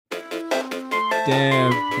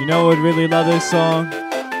Damn, you know who would really love this song?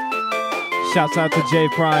 Shouts out to J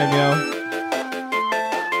Prime, yo.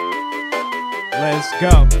 Let's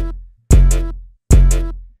go.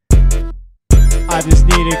 I just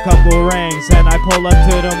need a couple rings, and I pull up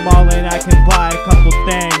to the mall and I can buy a couple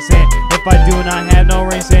things. And if I do not have no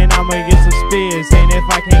rings, then I'ma get some spears. And if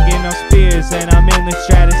I can't get no spears, then I'm in the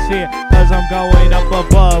stratosphere, cause I'm going up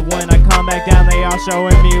above. When I come back down, they all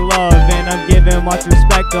showing me love, and I'm giving much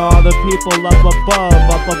respect to all the people up above,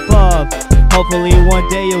 up above. Hopefully one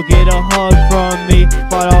day you'll get a hug from me,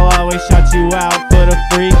 but I'll always shout you out for the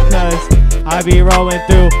free, cause I be rolling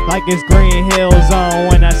through like it's Green Hill Zone.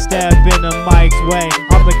 When I step in the mic's way,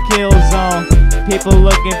 I'm a kill zone. People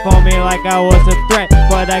looking for me like I was a threat,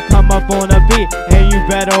 but I come up on a beat and you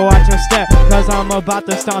better watch your step, cause I'm about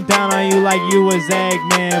to stomp down on you like you was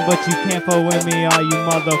Eggman. But you can't fuck with me, all you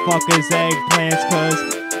motherfuckers eggplants,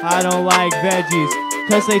 cause I don't like veggies,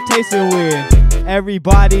 cause they tasting weird.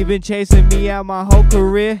 Everybody been chasing me out my whole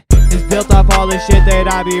career. It's built off all the shit that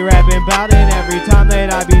I be rapping about, and every time that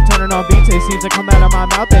I be turning on beats, it seems to come out of my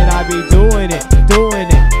mouth, and I be doing it,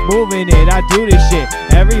 moving it, I do this shit.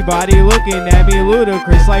 Everybody looking at me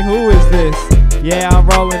ludicrous like, who is this? Yeah, I'm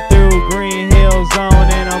rolling through Green Hill Zone,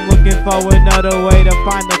 and I'm looking for another way to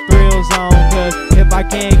find the thrill zone, cause if I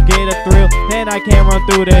can't get a thrill, then I can't run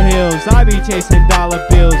through the hills. I be chasing dollar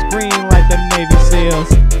bills, green like the Navy SEALs.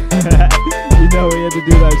 You know we had to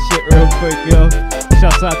do that shit real quick, yo.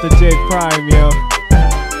 Shouts out to J Prime, yo.